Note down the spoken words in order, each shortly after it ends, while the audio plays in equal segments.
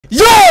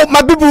Oh,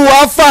 my people,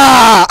 how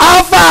far?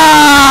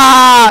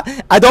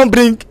 I don't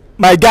bring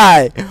my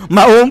guy,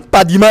 my own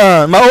paddy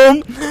man, my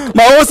own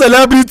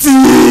celebrity.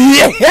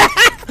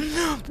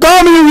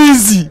 Call me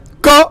Whizzy.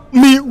 Call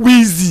me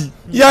Whizzy.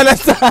 You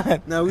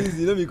understand? Now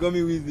Whizzy, no be call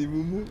me Whizzy.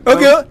 Mumu.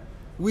 Okay.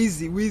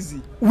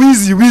 Whizzy.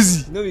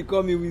 No be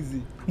call me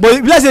Whizzy.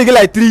 But let's say you get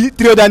like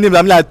three other names.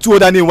 I'm like two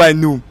other names. Why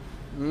no?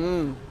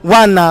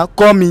 One na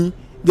call me,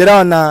 the other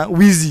one na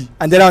Whizzy,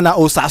 and the other one na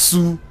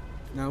Osasu.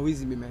 Now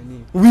Whizzy be my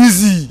name.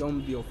 Whizzy.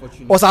 Don't be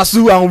unfortunate.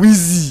 Osasu and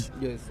Whizzy.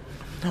 Yes.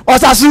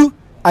 Osasu,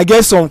 I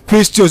get some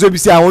questions wey be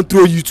say I wan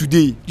throw you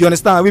today. You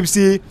understand? Wey be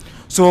say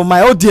so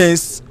my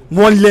audience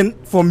wan learn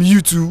from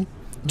you too.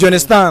 Do you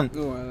understand?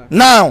 No,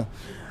 now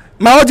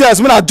my audience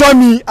una join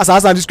me as I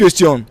answer this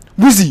question.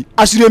 Whizzy,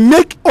 as you dey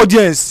make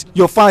audience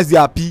your fans dey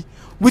happy,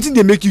 wetin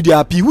dey make you dey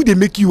happy? Who dey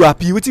make you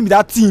happy? Wetin be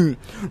that thing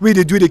wey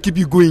dey do wey dey keep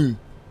you going?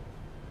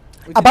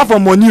 Apart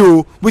from money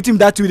o, wetin be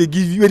that thing wey dey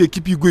give you wey dey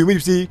keep you going? Wey you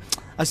say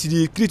as you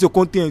dey create your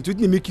con ten t,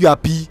 wetin dey make you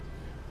happy?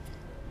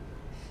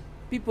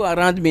 people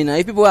around me now.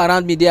 If people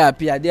around me dey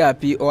happy, I dey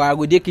happy. Or I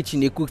go dey kitchen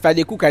dey cook. If I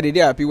dey cook, I dey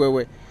happy well.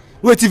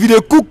 Wait, if you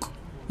dey cook,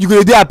 you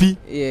go dey happy?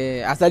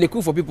 Yeah, as I dey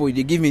cook for people, e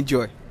dey give me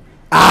joy.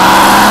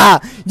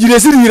 You dey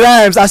see the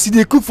rhymes as you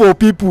dey cook for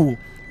people.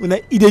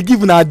 E dey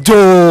give una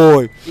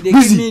joy. E dey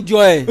give me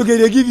joy. Okay,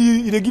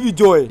 e dey give you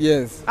joy.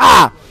 Yes.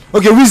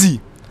 Okay,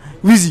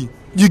 Whizzy,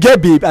 you get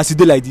babe as you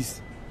dey like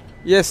this?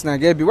 Yes, na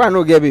get babe. Why I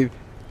no get babe?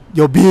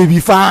 Your baby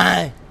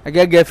fine. I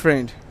get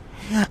girlfriend.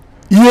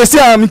 You dey say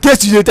am in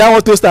case you dey try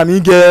wan toast am,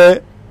 you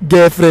get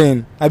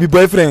girlfriend abi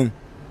boyfriend?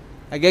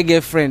 I get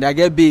girlfriend. I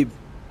get babe.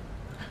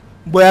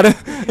 Boy, I don't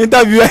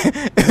interview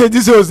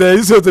this was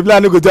the plan. I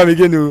no go do am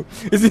again o.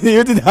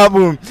 Wetin dey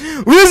happen?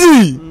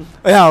 Whizzy.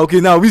 Yeah, okay,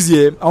 now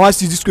Whizzy, I wan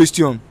ask you this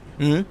question.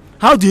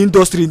 How the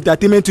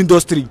entertainment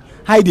industry,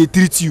 how e dey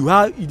treat you?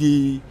 How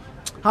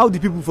the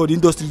people for the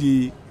industry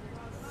dey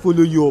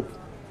follow you up?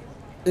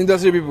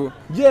 Industry people?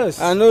 Yes.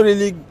 I no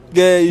really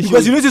get issue.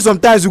 Because you know say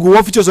sometimes you go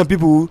wan feature some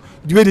people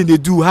the way they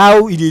do,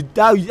 how you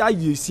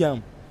dey see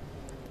am?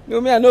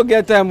 No, me I no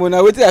get time o.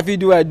 Na wetin I fit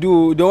do I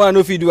do. The one I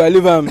no fit do I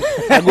leave am.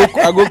 I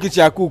go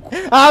kitchen I cook.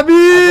 Abi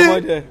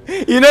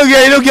you no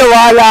get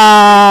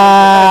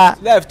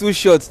wahala. Life too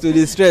short to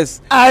dey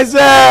stress. I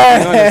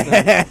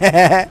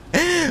swear.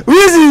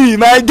 Whizzy,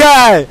 my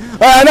guy.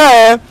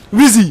 Now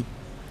Whizzy,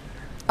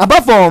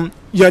 apart from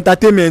your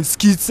entertainment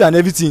skits and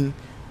everything,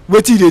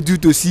 wetin you dey do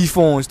to see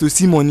funds, to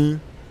see money?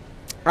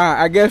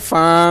 I get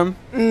farm.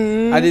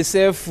 I dey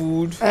sell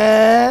food.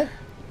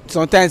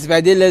 Sometimes if I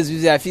dey less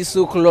busy I fit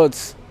sew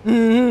cloth.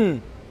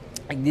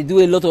 I dey do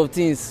a lot of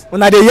things.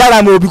 Una dey yarn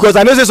am o, because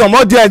I know say some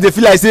audience dey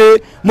feel like say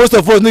most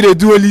of us no dey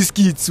do only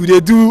skits, we dey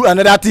do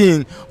another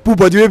thing, put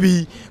body wey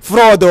be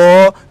fraud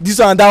or this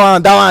one,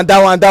 that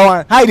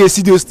one. How you dey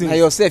see those things? Na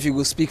yourself you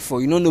go speak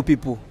for, you no know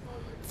people.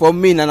 For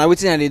me na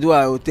wetin I dey do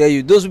I go tell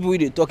you. Those people wey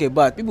dey talk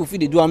about, people fit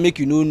dey do am make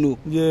you no know.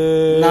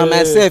 Yeah. Na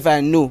myself I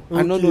know. Okay.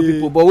 I no know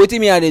people, but wetin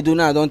me I dey do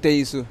now I don tell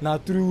you so. Na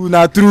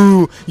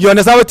true. You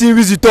understand wetin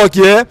Whizzy talk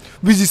here?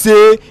 Whizzy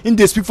say him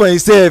dey speak for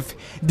himself.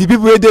 The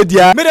people wey dey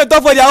there make dem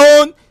talk for their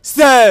own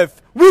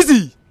self.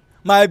 Whizzy,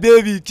 my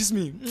baby, kiss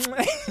me.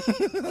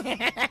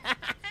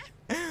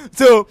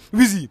 So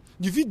Whizzy,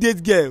 you fit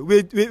date girl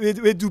wey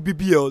do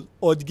BBL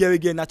or the girl wey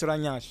get natural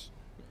nyash?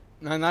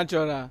 Na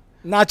natural.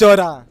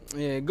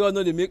 Yeah, God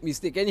no dey make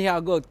mistake. Anyhow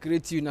God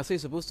create you, na so you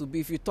suppose to be.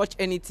 If you touch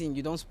anything,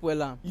 you don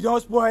spoil am.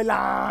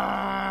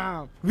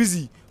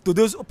 Whizzy, to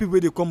those people wey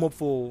dey come up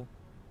for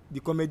the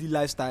comedy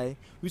lifestyle,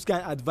 which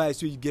kind of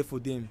advice wey you get for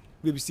them?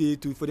 Maybe say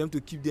for them to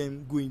keep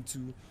them going to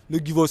no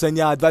give us any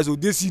advice or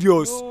dey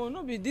serious?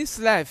 No be this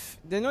life.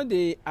 They no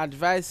dey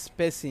advise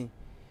person,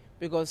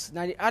 because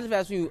na the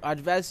advice wey you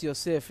advise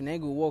yourself na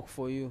go work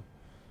for you.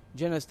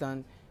 Do you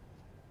understand?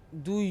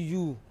 Do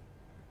you.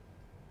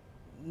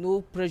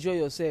 No pressure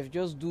yourself,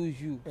 just do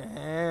you.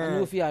 I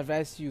no fit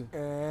advise you.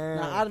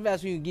 Na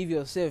advice wey you give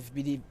yourself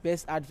be the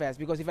best advice,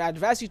 because if I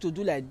advise you to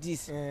do like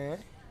this,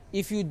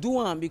 if you do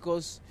am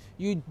because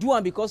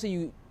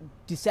you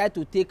decide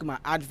to take my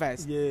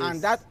advice, yes.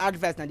 And that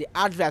advice na the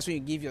advice wey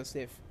you give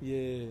yourself.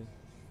 Yeah,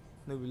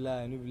 no be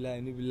lie.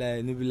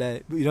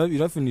 You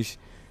don't finish.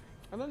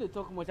 I no dey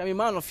talk much. I'm a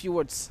man of few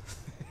words.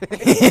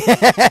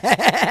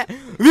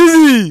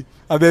 Whizzy,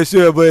 abeg show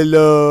your boy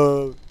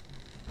love.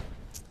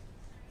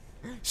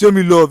 Show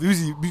me love,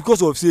 Whizzy,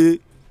 because of say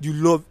you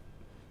love.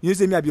 You know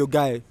say me I be your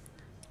guy.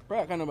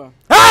 Right, kind of.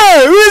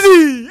 Hey,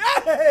 Whizzy!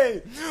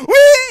 Hey,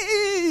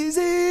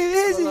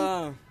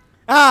 Whizzy!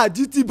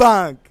 GT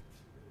Bank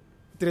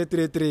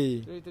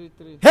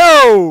 333.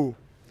 Hey,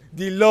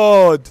 the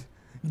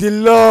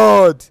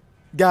Lord,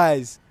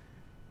 guys.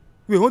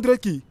 Wait,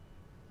 100k.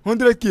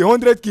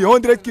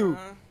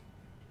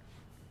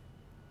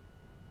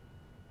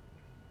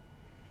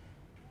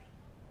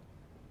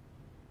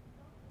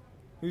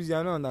 Whizzy,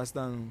 I don't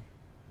understand.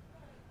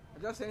 I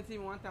just sent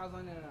him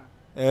 1,000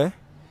 naira.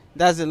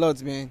 That's a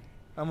lot, man.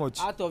 How much?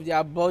 Out of the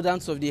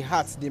abundance of the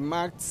heart, the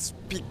mouth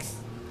speaks.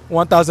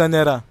 1,000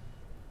 naira.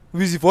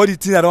 Whizzy, for all the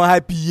things I don't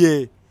hype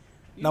here.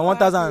 na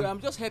 1000.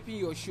 I'm just helping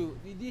your show.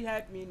 Did you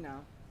help me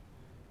now?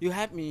 You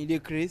help me, you dey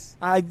craze.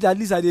 At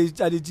least I dey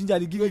ginger, I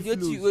dey give you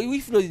flows.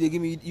 Which flows you dey give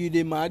me? You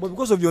dey mad? But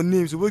because of your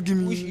name, so wey give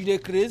me. Which you dey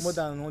craze? More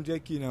than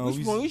 100k now.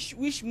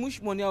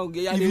 Which money I will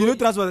get? If you no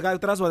transport,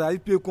 I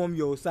pay come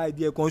your side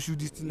here, come shoot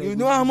this thing. You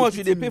know how much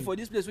you dey pay for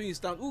this place when you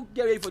stand? Who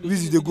get ready for the?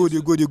 Whizzy dey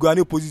go. I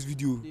no post this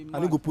video. I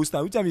no go post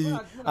am. Which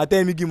time I tell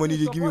him give money,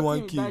 they give me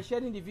 1k. By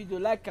sharing the video,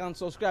 like and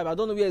subscribe. I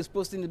don't know where he's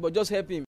posting it, but just help him.